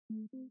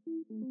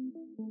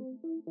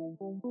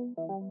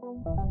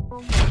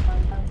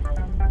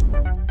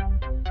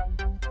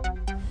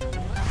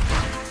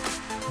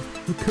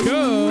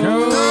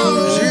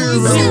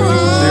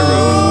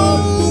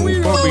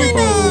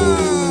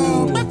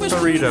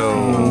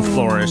Toledo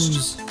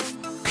florist.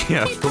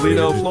 Yeah,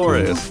 Toledo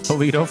florist.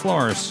 Toledo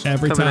florist.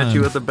 Every Coming time. at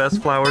you with the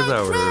best flowers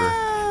ever.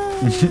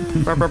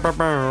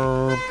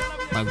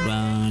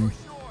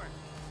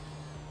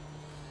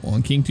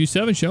 One King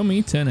 27, show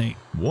me 10-8.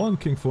 One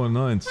King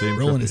 49, same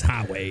Rolling traffic. his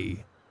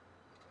highway.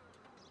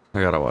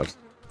 I gotta watch.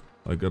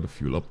 I gotta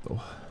fuel up though.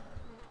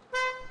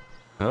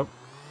 Yep.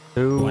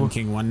 One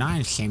King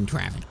 19, same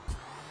traffic.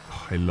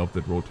 Oh, I love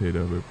that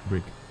rotator,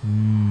 Rick.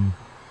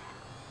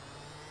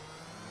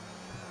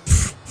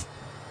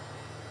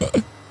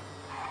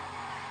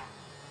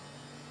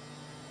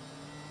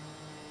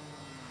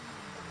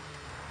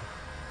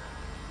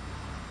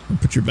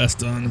 Put your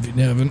best on if you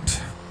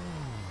haven't.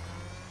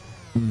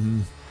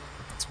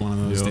 It's one of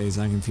those days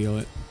I can feel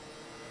it.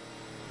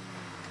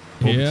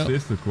 Yeah.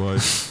 Stays the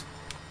quiet.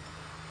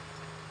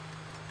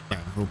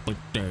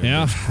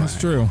 Yeah, that's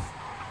true.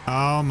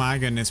 Oh my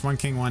goodness, One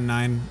King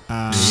 19.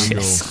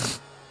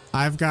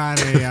 I've got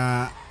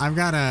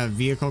a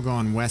vehicle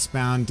going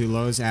westbound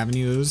Delos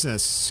Avenue. It was a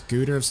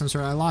scooter of some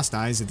sort. I lost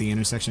eyes at the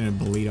intersection of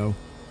Bolito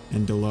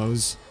and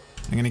Delos.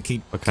 I'm gonna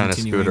keep. What kind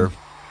continuing. of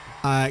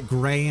scooter?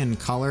 Gray in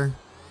color.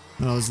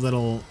 Those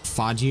little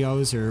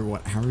Faggios or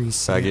what? However you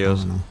say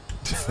Faggios.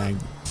 it. I don't know.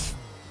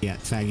 Yeah,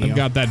 Faggio. I've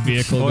got that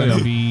vehicle going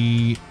to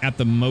be at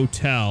the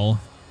motel.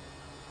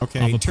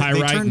 Okay. Off of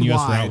Pyrite and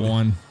US Route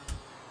 1.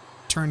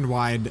 Turned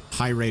wide,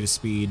 high rate of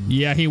speed.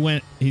 Yeah,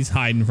 he's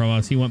hiding from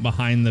us. He went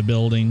behind the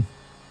building.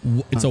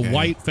 It's a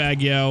white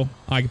Faggio,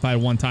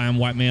 occupied one time.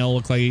 White male,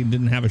 looked like he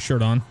didn't have a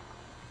shirt on.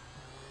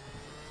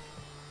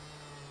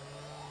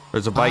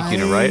 There's a bike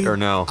unit, right? Or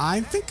no? I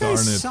think Darn I it.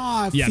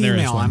 saw a Yeah, there is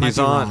female. one. I might He's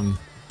be on. wrong.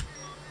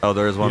 Oh,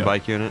 there is one Yeah.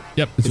 bike unit.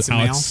 Yep, It's a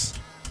male? Alex.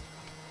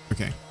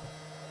 Okay.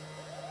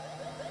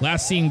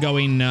 Last seen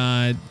going.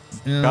 Got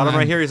him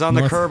right here. He's on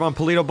the curb on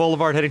Polito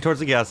Boulevard heading towards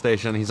the gas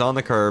station. He's on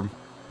the curb.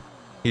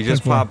 He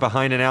just popped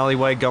behind an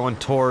alleyway going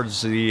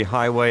towards the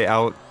highway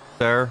out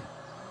there.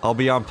 I'll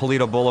be on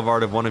Polito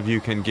Boulevard if one of you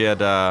can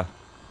get I'm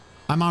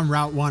on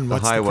Route 1.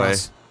 What's highway. the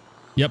cross?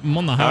 Yep, I'm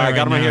on the highway. I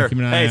got him right now. here. Keep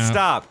an eye Hey, out.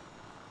 stop.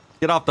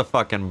 Get off the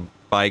fucking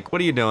bike.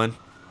 What are you doing?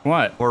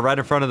 What? We're right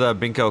in front of the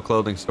Binko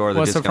clothing store, the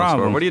What's the discount store.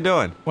 problem? What are you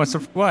doing? What's the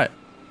what?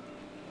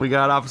 We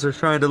got officers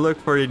trying to look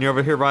for you and you're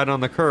over here right on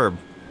the curb.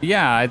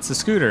 Yeah, it's a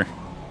scooter.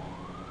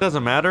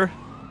 Doesn't matter.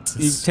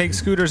 You take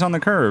scooters on the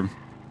curb.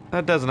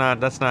 That's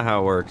not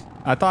how it works.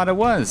 I thought it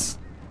was.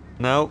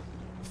 No.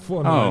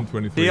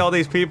 4923. See all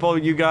these people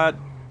you got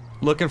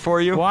looking for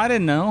you? Well, I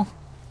didn't know.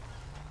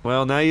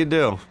 Well, now you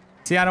do.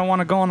 See, I don't want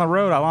to go on the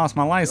road. I lost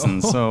my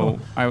license, so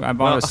I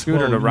bought a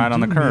scooter to ride on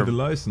the You curb. need a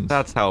license.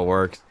 That's how it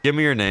works. Give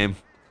me your name.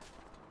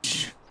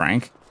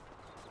 Frank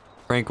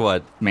Frank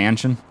what?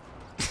 Mansion.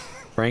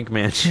 Frank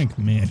Mansion. Frank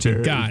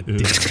Mansion. God damn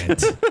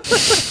it.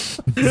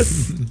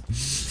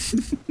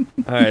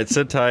 All right,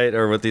 sit tight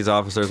or with these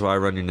officers while I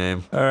run your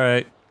name. All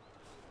right.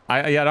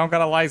 I don't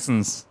got a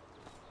license.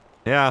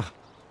 Yeah,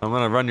 I'm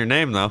gonna run your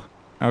name though.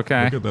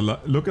 Okay.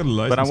 Look at the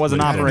license. But I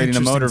wasn't plate. operating a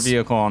motor Interesting.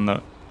 vehicle on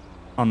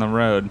the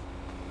road.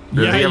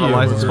 Does he have a you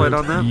license were. plate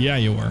on there? Yeah,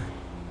 you were.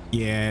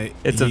 Yeah.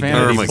 It's a he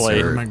vanity does.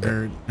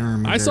 plate.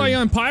 I saw you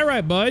on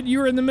Pyrite, bud. You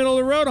were in the middle of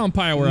the road on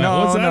Pyrite. No,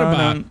 What's that no,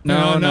 about?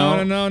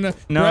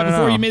 no. Right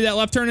before no. you made that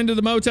left turn into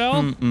the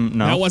motel?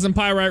 No. That wasn't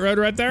Pyrite Road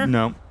right there?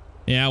 No.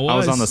 Yeah, it was. I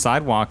was on the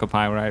sidewalk of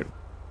Pyrite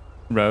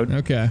Road.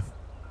 Okay.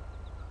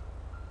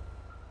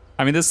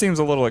 I mean, this seems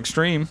a little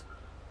extreme.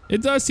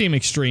 It does seem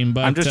extreme,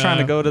 but I'm just trying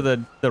to go to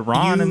the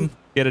Ron and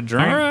get a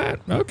drink. All right.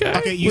 Okay.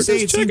 Okay, you We're say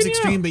just it seems checking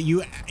extreme, out.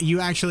 but you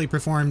actually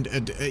performed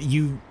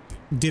you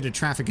did a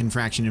traffic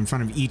infraction in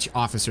front of each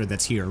officer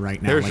that's here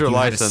right now. Here's like your you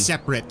license. Had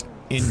a separate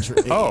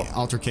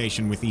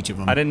altercation with each of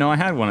them. I didn't know I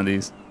had one of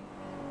these.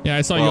 Yeah,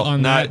 I saw you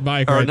on that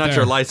bike or right not there.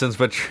 your license,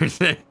 but your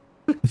name.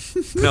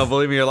 No,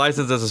 believe me, your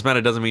license is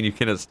suspended doesn't mean you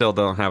can still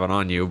don't have it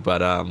on you.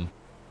 But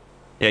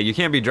yeah, you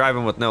can't be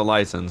driving with no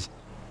license.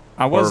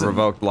 I Or wasn't.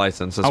 revoked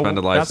license,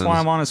 suspended license. That's why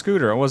I'm on a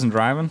scooter. I wasn't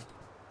driving.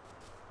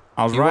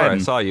 I was You were, I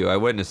riding. saw you. I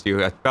witnessed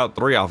you. About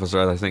 3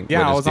 officers, I think. Yeah,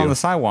 I witnessed was on you. the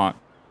sidewalk.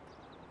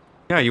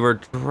 Yeah, you were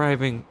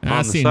driving I on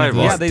the seen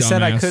sidewalk. Yeah, they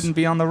said I dumbass. couldn't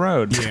be on the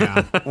road.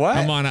 Yeah. What?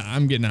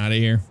 I'm getting out of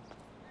here.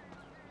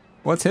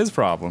 What's his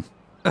problem?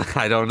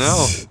 I don't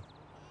know.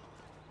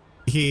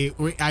 I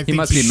think He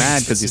must be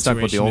mad the because he stuck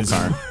with the old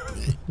situation car.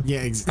 is-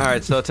 Yeah, exactly. All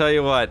right, so I'll tell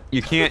you what.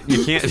 You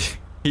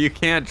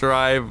can't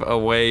drive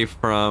away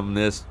from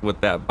this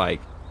with that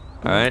bike.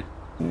 All right.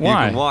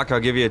 Why? You can walk.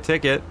 I'll give you a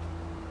ticket.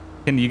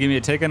 Can you give me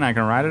a ticket and I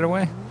can ride it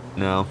away?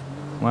 No,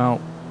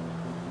 Well,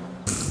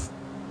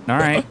 all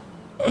right.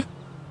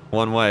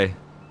 one way,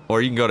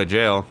 or you can go to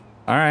jail.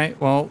 All right.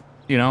 Well,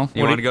 you know.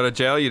 You want to go to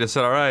jail? You just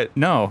said all right.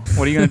 No.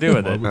 What are you going to do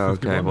with it?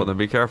 Okay, well then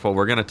be careful.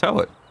 We're gonna tow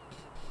it.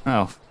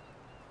 Oh.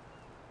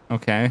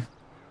 Okay.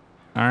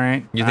 All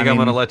right. You think I'm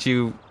gonna let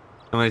you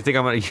I mean, you think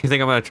I'm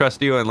gonna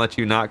trust you and let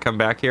you not come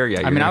back here?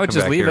 Yeah. I mean, I would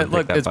just leave it.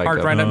 Look, it's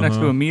parked right up next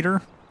to a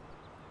meter.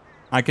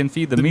 I can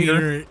feed the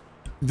meter.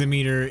 The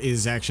meter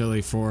is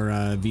actually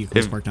for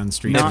vehicles parked on the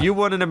street. If you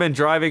wouldn't have been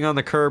driving on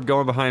the curb,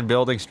 going behind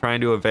buildings,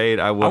 trying to evade,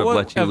 I would have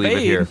let you leave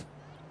it here.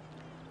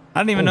 I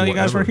didn't even know you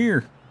guys were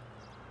here.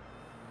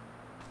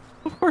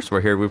 Of course we're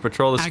here. We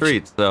patrol the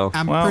streets, so.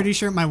 I'm pretty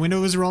sure my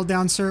window was rolled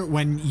down, sir,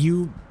 when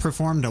you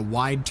performed a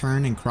wide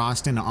turn and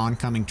crossed into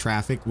oncoming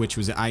traffic, which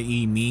was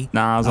i.e. me.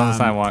 Nah, I was on the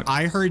sidewalk.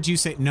 I heard you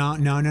say,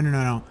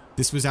 no.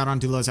 This was out on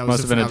Dulos. I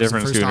Must have been a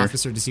different the first scooter.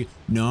 officer to see.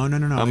 No. I'm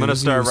going to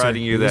start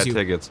writing you that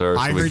ticket, sir,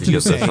 so we can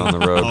get this on the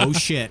road. Oh,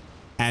 shit,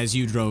 as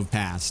you drove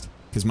past,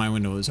 because my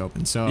window was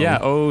open, so. Yeah,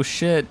 oh,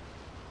 shit.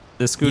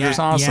 This scooter's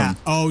awesome. Yeah,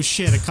 oh,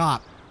 shit, a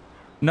cop.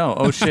 No,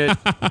 oh, shit.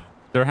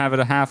 They're having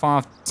a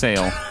half-off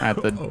sale at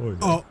the...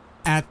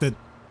 At a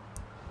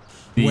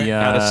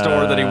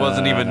store that he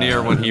wasn't even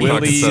near when he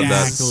fucking said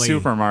that.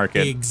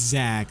 Supermarket.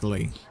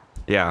 Exactly.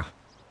 Yeah.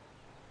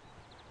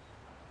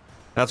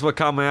 That's what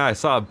caught my eye. I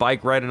saw a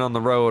bike riding on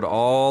the road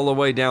all the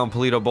way down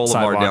Polito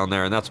Boulevard down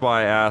there, and that's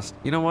why I asked,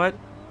 you know what?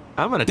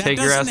 I'm going to take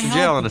your ass to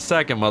jail in a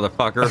second,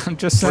 motherfucker. I'm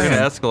just saying. We're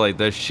going to escalate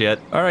this shit.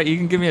 All right, you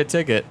can give me a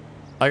ticket.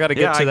 I got to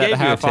get to that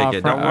half off.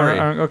 Don't worry.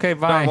 Okay,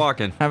 bye. Start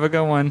walking. Have a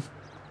good one.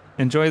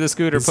 Enjoy the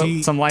scooter.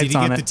 Put some lights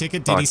on it. Did he get the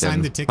ticket? Did he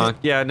sign the ticket?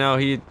 Yeah, no,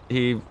 he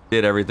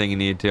did everything he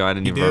needed to. I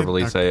didn't even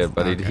verbally say it,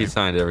 but he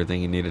signed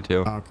everything he needed to.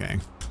 Okay.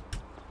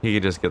 He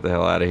could just get the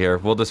hell out of here.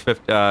 We'll just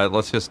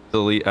let's just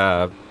delete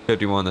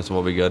 51. This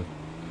will be good.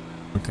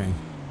 Okay.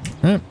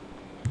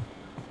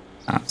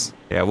 Nice.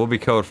 Yeah, we'll be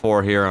code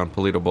 4 here on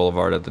Polito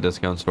Boulevard at the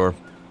discount store.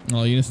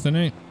 All units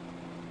tonight.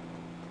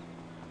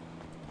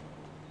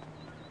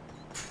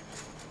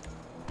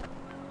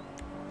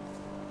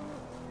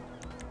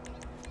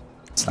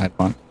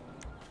 Sidewalk.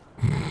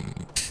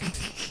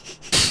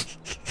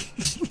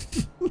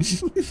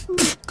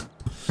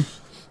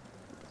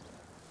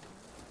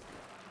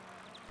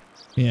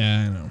 Yeah,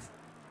 I know.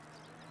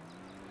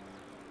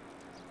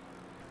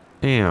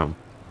 Damn.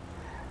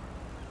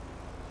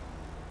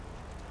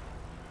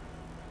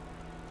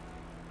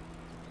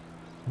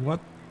 What?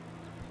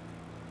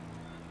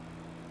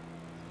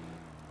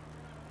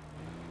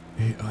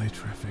 AI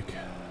traffic.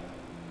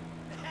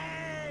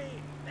 Hey,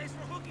 thanks for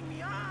hooking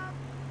me up.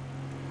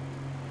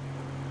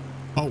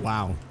 Oh,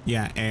 wow.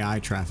 Yeah, AI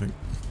traffic.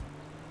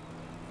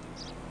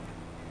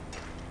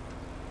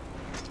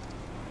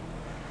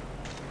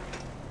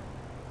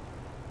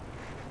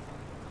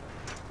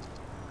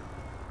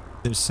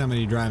 There's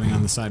somebody driving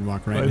on the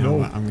sidewalk right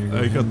now. I know.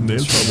 I got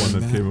nailed by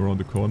one that came around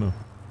the corner.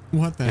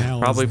 What the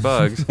hell? Probably is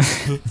bugs.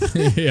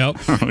 Yep.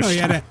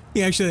 Oh,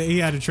 he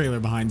had a trailer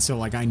behind, so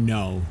like I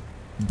know,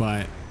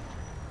 but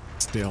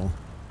still.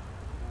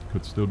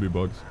 Could still be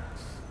bugs.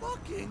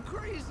 Fucking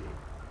crazy.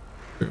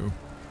 True.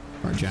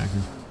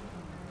 Carjacking.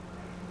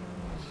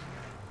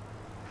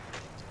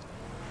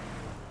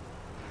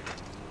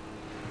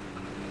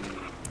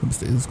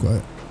 Upstairs,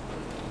 quiet.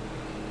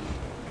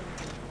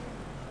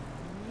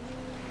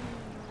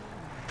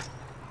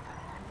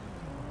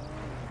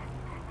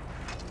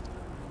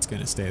 It's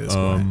gonna stay this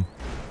way.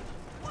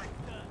 Wait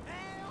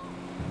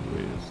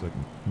a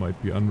second. Might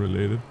be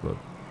unrelated, but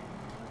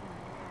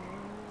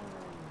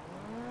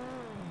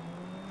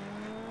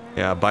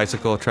Yeah,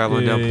 bicycle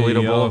traveling down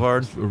Polito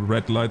Boulevard.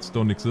 Red lights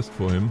don't exist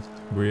for him.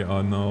 We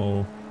are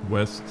now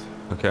west.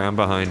 Okay, I'm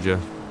behind you.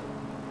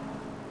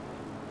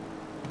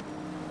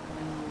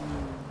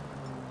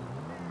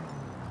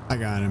 I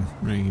got him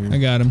right here. I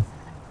got him.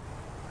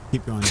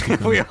 Keep going. Keep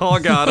going. We all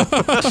got him.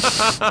 Go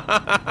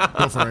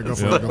for it. Go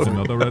for it. Go for it.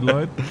 Another red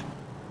light.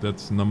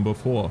 That's number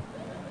 4.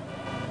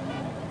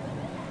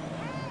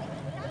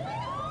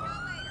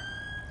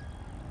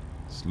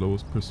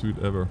 Slowest pursuit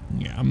ever.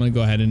 Yeah, I'm gonna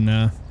go ahead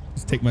and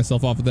just take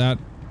myself off of that.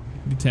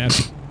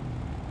 Detach.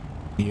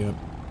 Yep.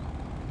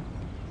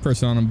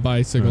 Person on a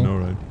bicycle. I know,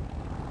 right?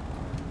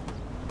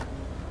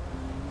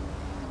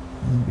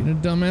 Being a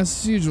dumbass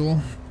as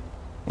usual.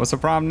 What's the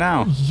problem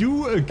now?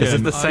 You again? Is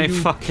it the Are same?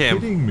 you Fuck him.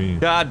 kidding me?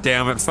 God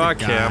damn it. Fuck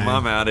the him. guy.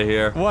 I'm out of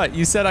here. What?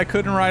 You said I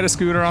couldn't ride a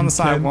scooter on the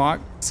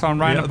sidewalk, so I'm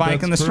riding a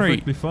bike in the that's street.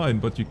 perfectly fine,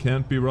 but you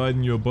can't be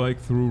riding your bike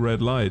through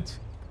red lights.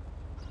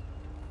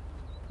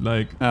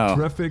 Like,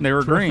 traffic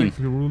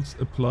rules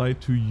apply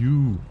to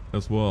you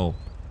as well.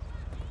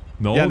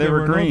 No, Yeah, they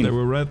were not. green. They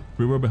were red.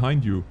 We were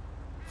behind you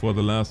for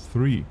the last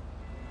 3.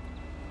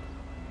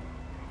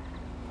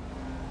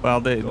 Well,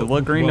 they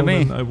look green to Well,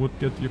 me. then I would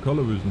get your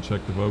color vision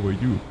checked if I were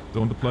you.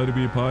 Don't apply to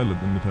be a pilot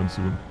anytime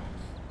soon.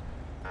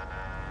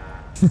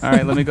 All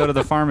right, let me go to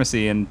the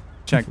pharmacy and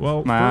check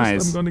Well, my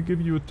first eyes. I'm gonna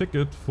give you a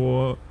ticket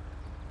for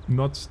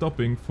not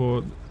stopping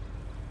for...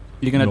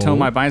 You gonna tow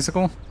my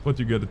bicycle? But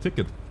you get a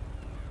ticket.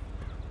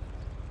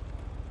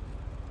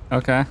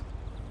 Okay.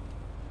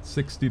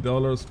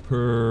 $60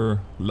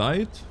 per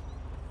light?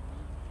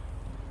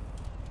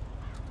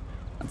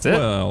 That's it?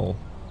 Well...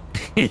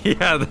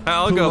 yeah,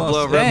 I'll go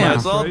blow red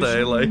lights all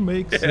day. Like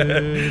makes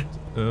it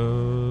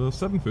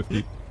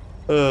 $7.50.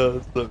 Oh,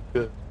 that's so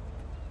good.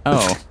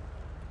 Oh.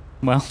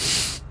 Well.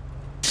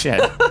 Shit.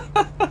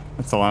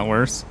 That's a lot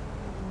worse.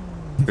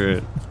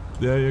 Good.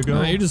 There you go.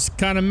 No, you're just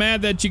kind of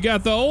mad that you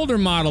got the older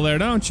model there,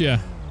 don't you?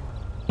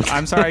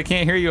 I'm sorry, I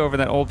can't hear you over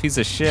that old piece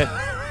of shit.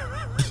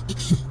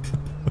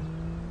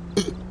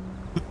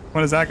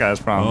 What is that guy's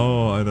problem?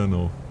 Oh, I don't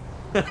know.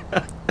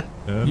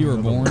 You were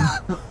born.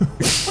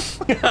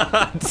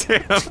 God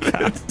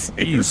damn it.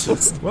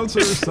 Jesus. Well, sir,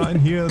 sign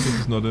here. This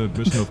is not a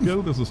admission of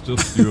guilt. This is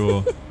just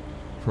your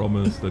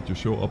promise that you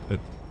show up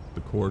at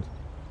the court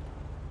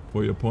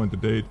for your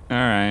appointed date. All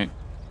right.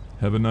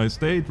 Have a nice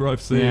day. Drive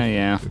safe. Yeah,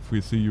 yeah. If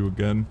we see you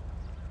again,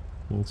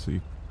 we'll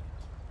see.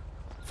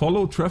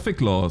 Follow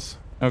traffic laws.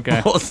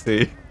 Okay. We'll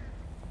see.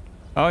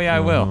 Oh yeah, I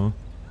will.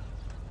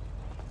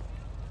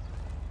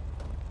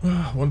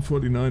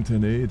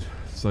 149.10.8.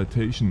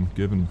 Citation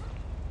given.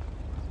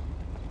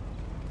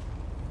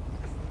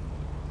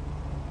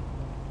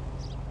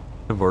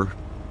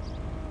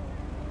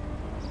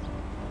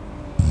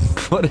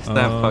 What is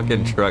that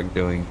fucking truck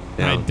doing?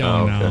 I don't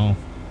know.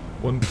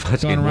 One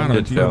Going around a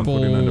Good job. purple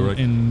 49 direct.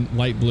 and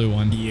light blue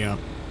one. Yep.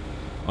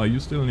 Are you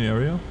still in the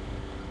area?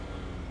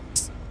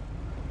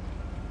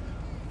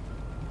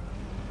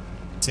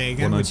 Say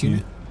again, which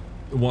unit?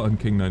 One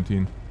King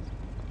 19.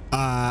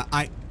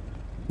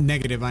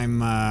 Negative.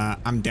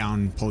 I'm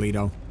down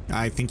Polito.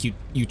 I think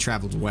you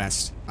traveled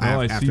west. Oh,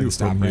 I after see you the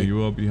stop, from here. right?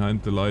 You are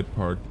behind the light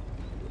park.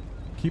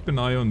 Keep an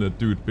eye on that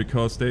dude,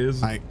 because there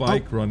is a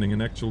bike running,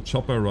 an actual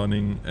chopper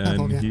running,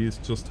 and he's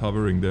just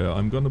hovering there.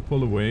 I'm gonna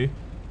pull away.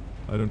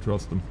 I don't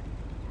trust him.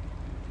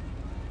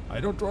 I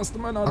don't trust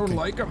him and I don't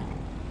like him.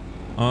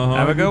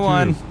 Have a good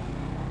one.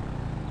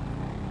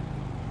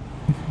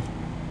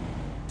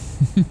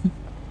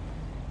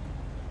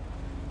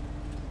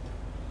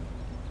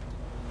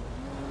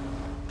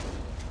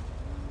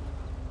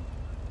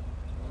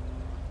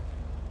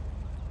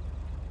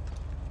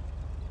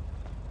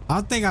 I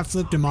don't think I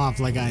flipped him off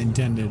like I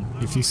intended.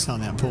 If you saw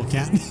that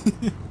Polecat.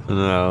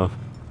 No.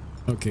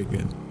 Okay,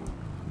 good.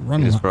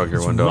 Running, Just broke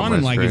your window on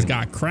running my like he's screen.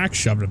 got crack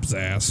shoved up his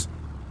ass.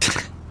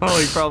 Oh,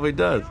 he probably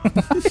does.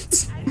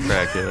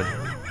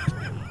 Crackhead.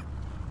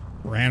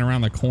 Ran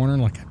around the corner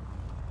like a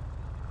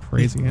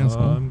crazy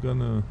asshole. I'm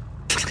gonna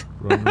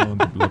run around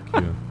the block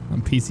here.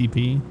 On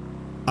PCP.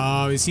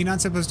 Oh, is he not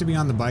supposed to be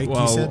on the bike? you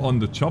Well, said? on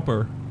the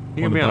chopper.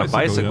 He can be on a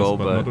bicycle, yes,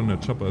 but not on a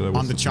chopper. That was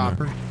On the sitting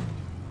there.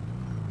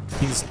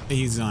 chopper.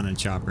 He's on a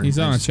chopper. He's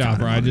on a just got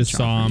chopper. him I on a just saw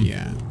chopper, him.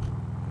 Yeah.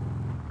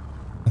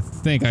 I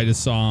think I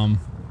just saw him.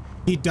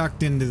 He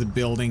ducked into the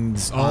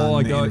buildings Oh, I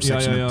on the got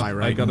intersection of I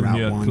Pyrite got and him Route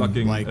here, 1,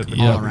 clucking like at the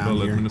all Capitol around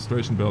here.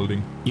 Administration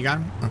Building. You got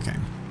him? Okay.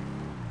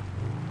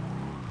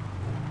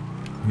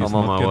 He's I'm on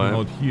not my getting way.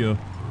 out here.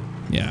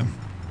 Yeah.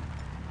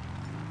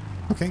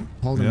 Okay,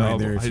 hold him Yeah, right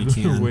there if I you don't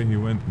know can. where he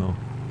went now.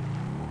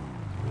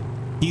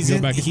 He's Go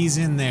in. back- He's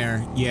in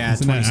there. Yeah,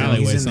 It's in that 27,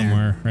 alleyway he's in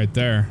somewhere. Right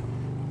there.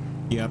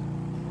 There. Yep.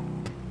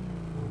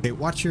 Hey,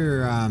 watch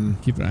your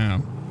Keep an eye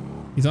out.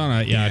 He's on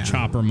a Yeah.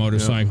 chopper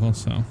motorcycle,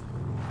 so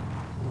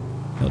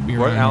he'll be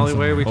What around here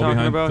alleyway are we somewhere. Oh, talking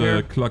behind about the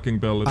here? Clucking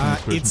Bell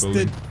Administration it's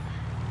Building. the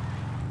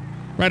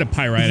Right at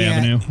Pyrite Yeah.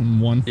 Avenue on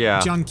 1. Yeah.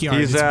 junkyard.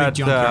 He's It's a big at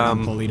junkyard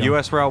on Polito.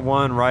 US Route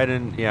 1, right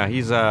in. Yeah,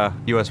 he's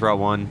US Route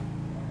 1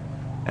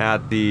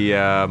 at the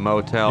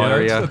motel Yeah,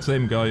 area. it's that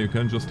same guy. You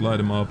can just light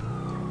him up.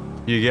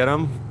 You get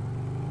him?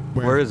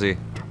 Where? Where is he?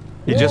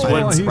 He just Whoa,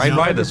 went he's right by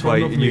right in this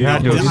front way. of me. You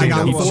had to have I seen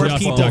got him. He's four just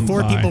people. gone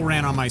Four by. people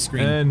ran on my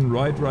screen. And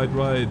right.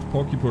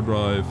 Porcupine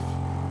Drive.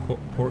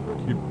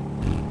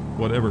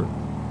 Whatever.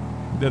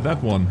 Yeah,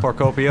 that one.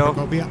 Porcopio?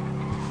 Copia.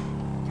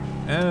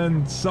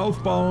 And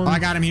southbound. Oh, I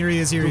got him. Here he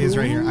is. Here he is.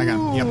 Right here. I got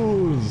him. Yep.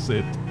 Lose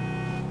it.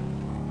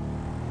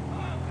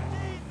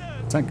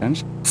 Is that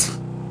gunshots?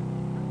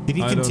 Did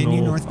he I don't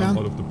continue know. northbound?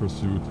 I'm out of the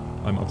pursuit.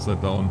 I'm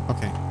upside down.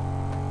 Okay.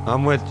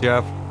 I'm with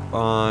Jeff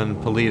on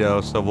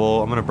Polito, so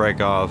I'm gonna break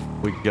off.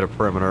 We can get a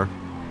perimeter.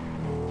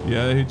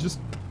 Yeah, he just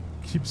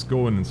keeps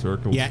going in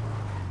circles. Yeah.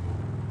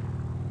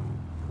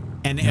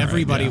 And All right,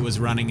 everybody yeah. was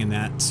running in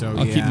that, so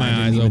I'll yeah, keep I my didn't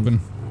eyes even- open.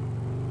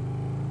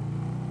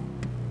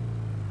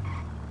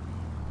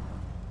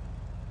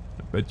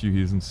 I bet you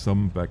he's in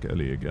some back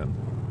alley again.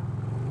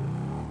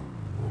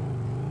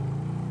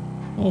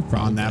 Oh, probably.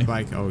 On that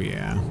bike? Oh,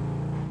 yeah.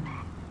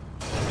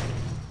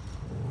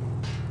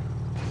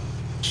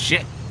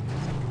 Shit.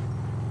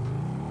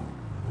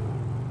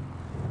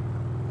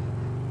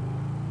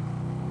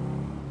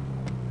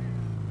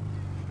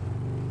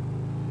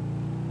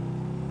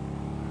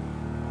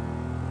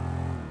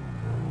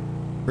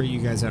 Where are you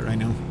guys at right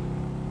now?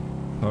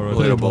 All right.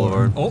 Polito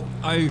Boulevard. Oh,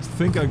 I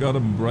think I got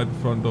him right in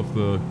front of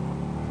the...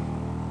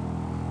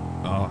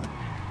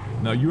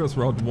 Now US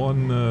Route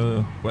 1,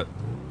 what?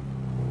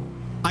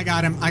 I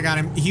got him. I got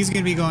him. He's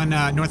going to be going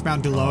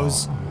northbound to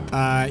Lowe's.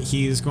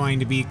 He's going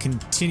to be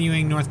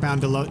continuing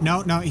northbound to Lowe's.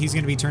 No, he's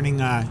going to be turning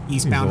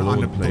eastbound all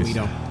over onto the place.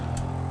 Polito.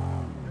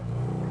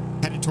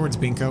 Headed towards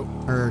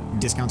Binko, or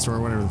discount store,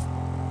 whatever the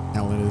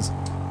hell it is.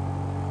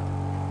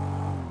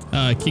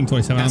 King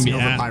 27. I'm Passing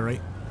gonna be over at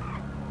Pyrite.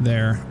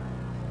 there.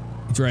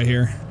 It's right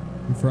here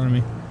in front of me.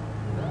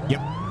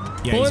 Yep.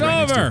 Yeah, Pull he's it right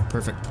next to over.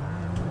 Perfect.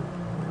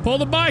 Pull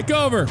the bike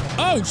over.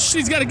 Oh,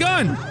 she's got a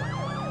gun.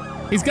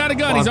 He's got a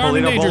gun. On He's armed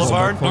and Polito dangerous.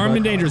 Boulevard? Armed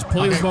and dangerous.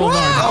 Polito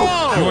Boulevard.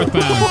 Whoa!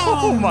 Northbound.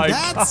 Oh my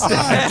That's god.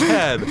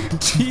 Dad!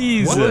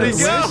 Jesus. Where did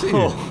he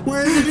go?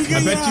 Where did he go?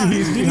 I bet you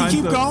he's Did he behind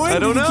keep the- going? I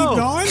don't Did he know. keep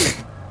going?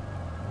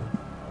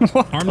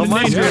 Armed On and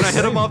my screen, I dangerous.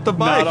 hit him off the Not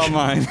bike. on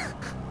mine.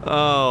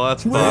 Oh,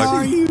 that's Where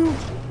are fucked. you?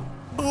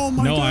 Oh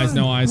my No god. eyes,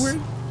 no eyes.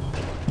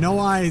 No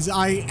eyes.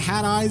 I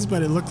had eyes,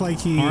 but it looked like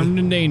he. Armed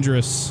and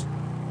dangerous.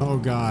 Oh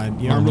god.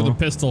 Yeah. Armed with a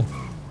pistol.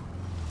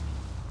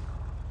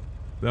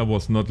 That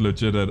was not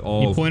legit at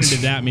all. He pointed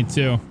it at me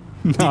too.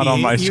 Not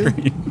on my hit you?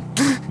 screen.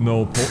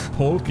 No,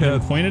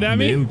 Polecat pointed at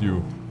me? nailed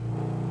you.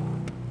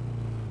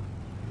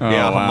 Oh,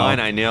 Yeah, wow. mine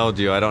I nailed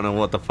you. I don't know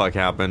what the fuck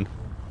happened.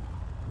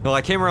 Well,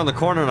 I came around the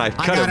corner and I I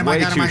cut got it him. way I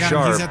got him. too I got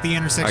sharp. him. He's at the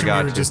intersection I we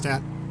got were you. just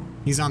at.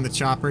 He's on the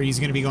chopper. He's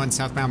going to be going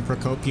southbound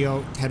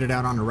Procopio, headed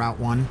out onto Route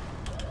 1.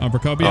 On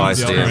Procopio. Oh, I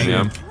see him,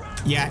 yeah.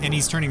 Yeah, and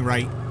he's turning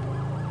right.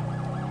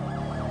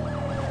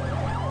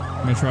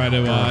 I'm gonna try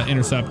to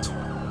intercept.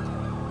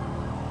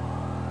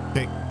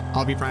 Okay,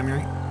 I'll be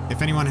primary.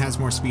 If anyone has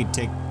more speed,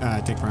 take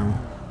primary.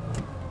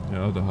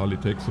 Yeah, the Harley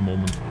takes a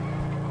moment.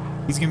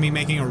 He's going to be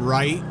making a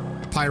right,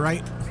 pie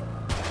right.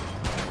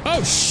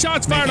 Oh,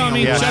 shots fired on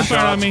me. Yeah, Shots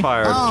fired on me.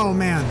 fired. Oh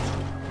man,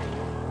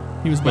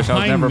 He was Wish I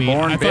was behind never me.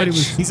 born, I thought he bitch.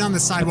 was. he's on the I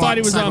sidewalk. thought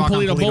he was on sidewalk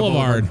Polito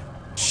Boulevard.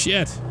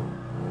 Shit.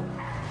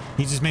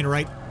 He just made a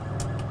right.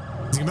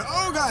 He's gonna be,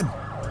 oh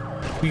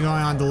god. We going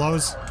on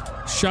Delos?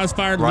 Shots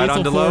fired. Right Lethal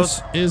on Delos?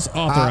 force is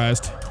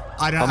authorized.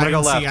 I I'm gonna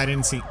go didn't see. left. I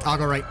didn't see. I'll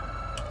go right.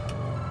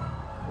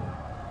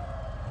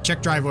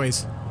 Check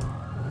driveways.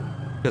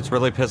 It's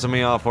really pissing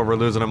me off while we're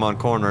losing him on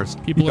corners.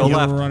 People Go are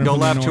left. running Go from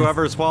the left. north.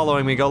 Whoever's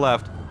following me, go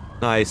left.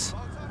 Nice.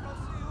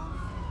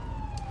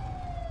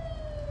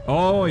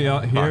 Oh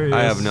yeah, here he is.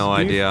 I have no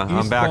idea.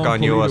 I'm back on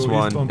Polito, US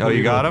 1. eastbound Oh,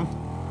 you got Polito.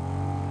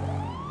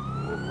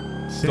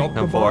 him? Stop the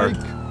Come forward.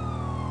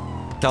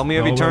 bike. Tell me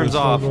if he No, turns we're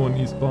still off. going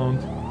eastbound.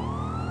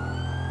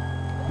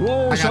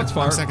 Whoa, I got shots it.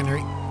 I'm fired.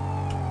 secondary.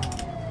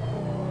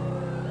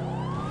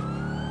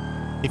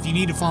 If you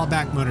need to fall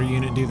back, motor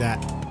unit, do that.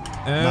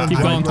 And Keep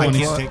I, going, I Tony.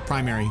 can't take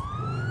primary.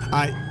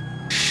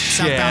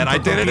 Shit, I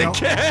did it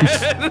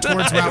again.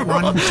 Towards Route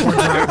 1. Towards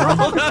Route 1.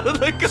 Rolled out of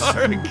the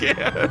car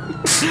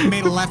again. He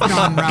made a left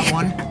on Route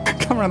 1.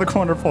 Come around the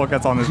corner,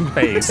 Polecat's on his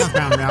face.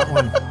 Southbound Route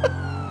 1.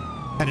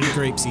 Headed to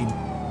Grapeseed.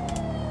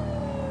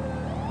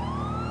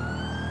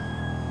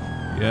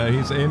 Yeah,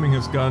 he's aiming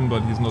his gun,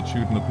 but he's not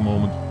shooting at the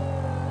moment.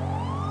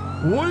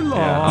 Voila!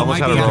 Yeah, I almost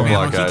Might had be a out of roadblock,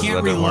 ammo. guys. He That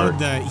can't didn't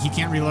reload work. he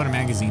can't reload a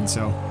magazine,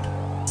 so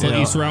So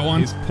East Route 1.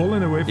 He's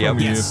pulling away from Yep.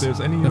 me. Yes. If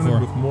there's any Therefore.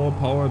 unit with more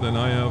power than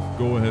I have,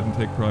 go ahead and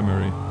take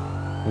primary.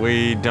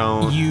 We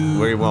don't.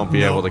 We won't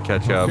be no. able to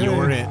catch up. Okay.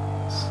 you're it.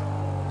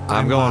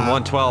 I'm going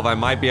 112. I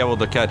might be able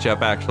to catch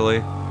up,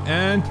 actually.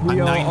 And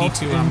we I'm are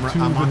 92, off I'm into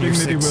on the your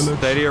Dignity 6. Village.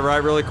 Stay to your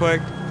right really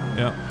quick.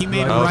 Yeah. He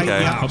made right. a right,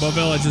 Okay. yeah. Hobo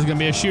Village is gonna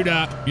be a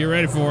shootout. Get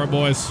ready for it,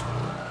 boys.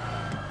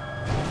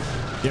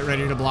 Get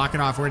ready to block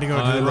it off. Where'd he go?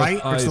 To I the love right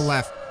or to the ice.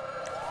 left?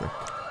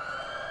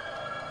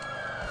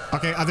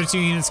 Okay, other two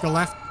units go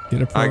left.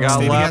 Get a I got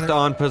Stay left together.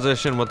 on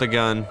position with the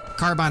gun.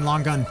 Carbine,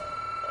 long gun.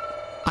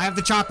 I have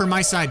the chopper,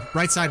 my side.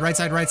 Right side, right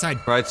side, right side.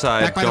 Right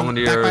side, Back by, going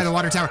to back by yours. the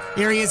water tower.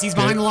 Here he is. He's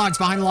behind the logs,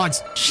 behind the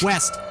logs.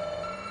 West.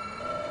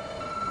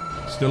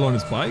 Still on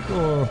his bike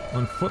or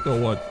on foot or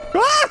what?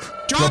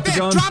 Drop the it!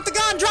 gun. Drop the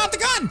gun! Drop the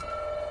gun!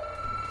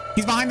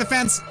 He's behind the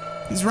fence.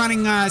 He's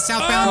running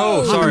southbound. Oh,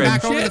 hopping sorry.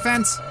 back over Shit. the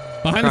fence.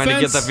 Behind Trying the to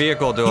fence. get the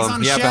vehicle to He's him. on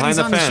the Yeah, shed. behind He's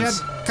the on fence.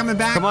 The shed. Coming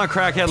back. Come on,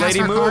 crackhead Past lady,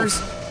 our move. cars.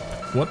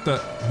 What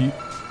the?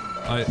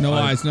 No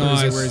eyes, no Where is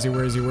he? eyes. Where is he?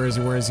 Where is he? Where is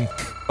he? Where is he?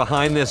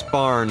 Behind this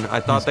barn. I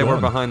thought He's they were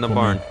gone behind the from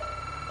barn. me.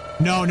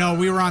 No,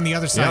 we were on the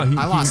other side.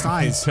 I lost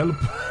eyes.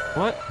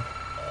 What?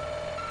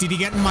 Did he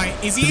get in my...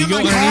 Is he Did in he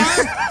my go car?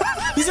 underneath?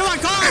 He's in my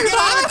car! Get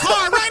out of the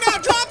car right now!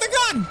 Drop the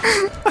gun!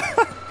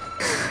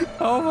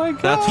 Oh my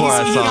god. That's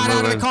why I He saw got him out of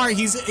the moving. car.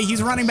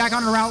 He's running back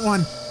onto Route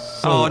 1.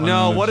 Oh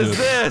no, what is unlegit.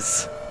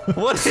 this?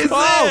 What is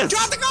Oh, this?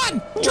 drop the gun!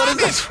 What Drop is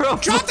this it!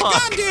 Drop the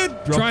roadblock? gun, dude!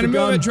 Drop Trying the to move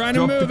gun, it, trying to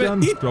drop move the it.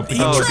 gun, He- drop the he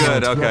gun. Oh, tripped.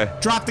 good, okay.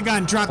 Drop the gun,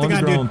 On the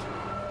dude. ground.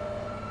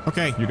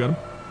 Okay, You got him?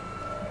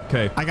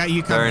 Okay. I got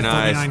you covered. Very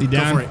nice. 49. You Go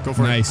down? for it, go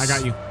for Nice. it. I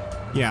got you.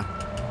 Yeah,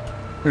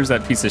 Where's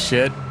that piece of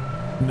shit?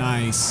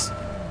 nice.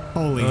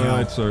 Holy hell.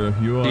 Alright, sir.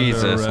 You are under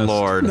Jesus arrest.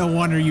 Lord. No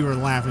wonder you were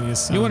laughing.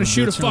 You want to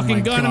shoot a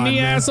fucking gun at me,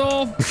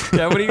 asshole?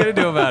 Yeah, what are you gonna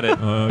do about it?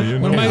 You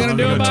What am I know gonna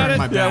do I'm about it?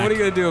 Yeah, what are you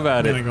gonna do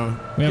about I'm it? gonna go.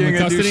 We You have him ain't in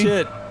gonna do custody?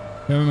 shit.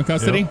 We have him in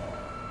custody? Yep.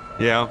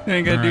 Yeah. You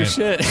ain't gonna do Alright.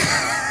 shit.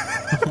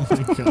 Oh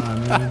my god,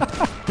 man.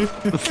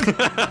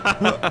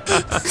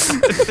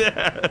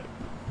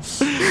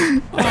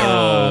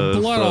 Oh,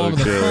 blood all over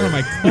the front of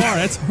my car.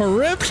 That's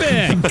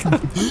horrific.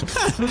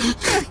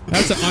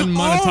 That's an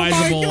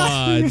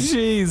unmonetizable,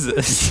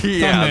 Jesus.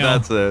 Yeah, Thumbnail.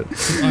 that's it.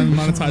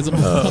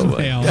 unmonetizable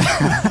thumbnail.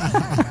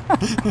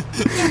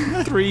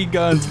 3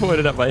 guns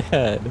pointed at my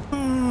head.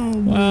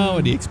 Well,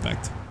 what do you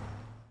expect?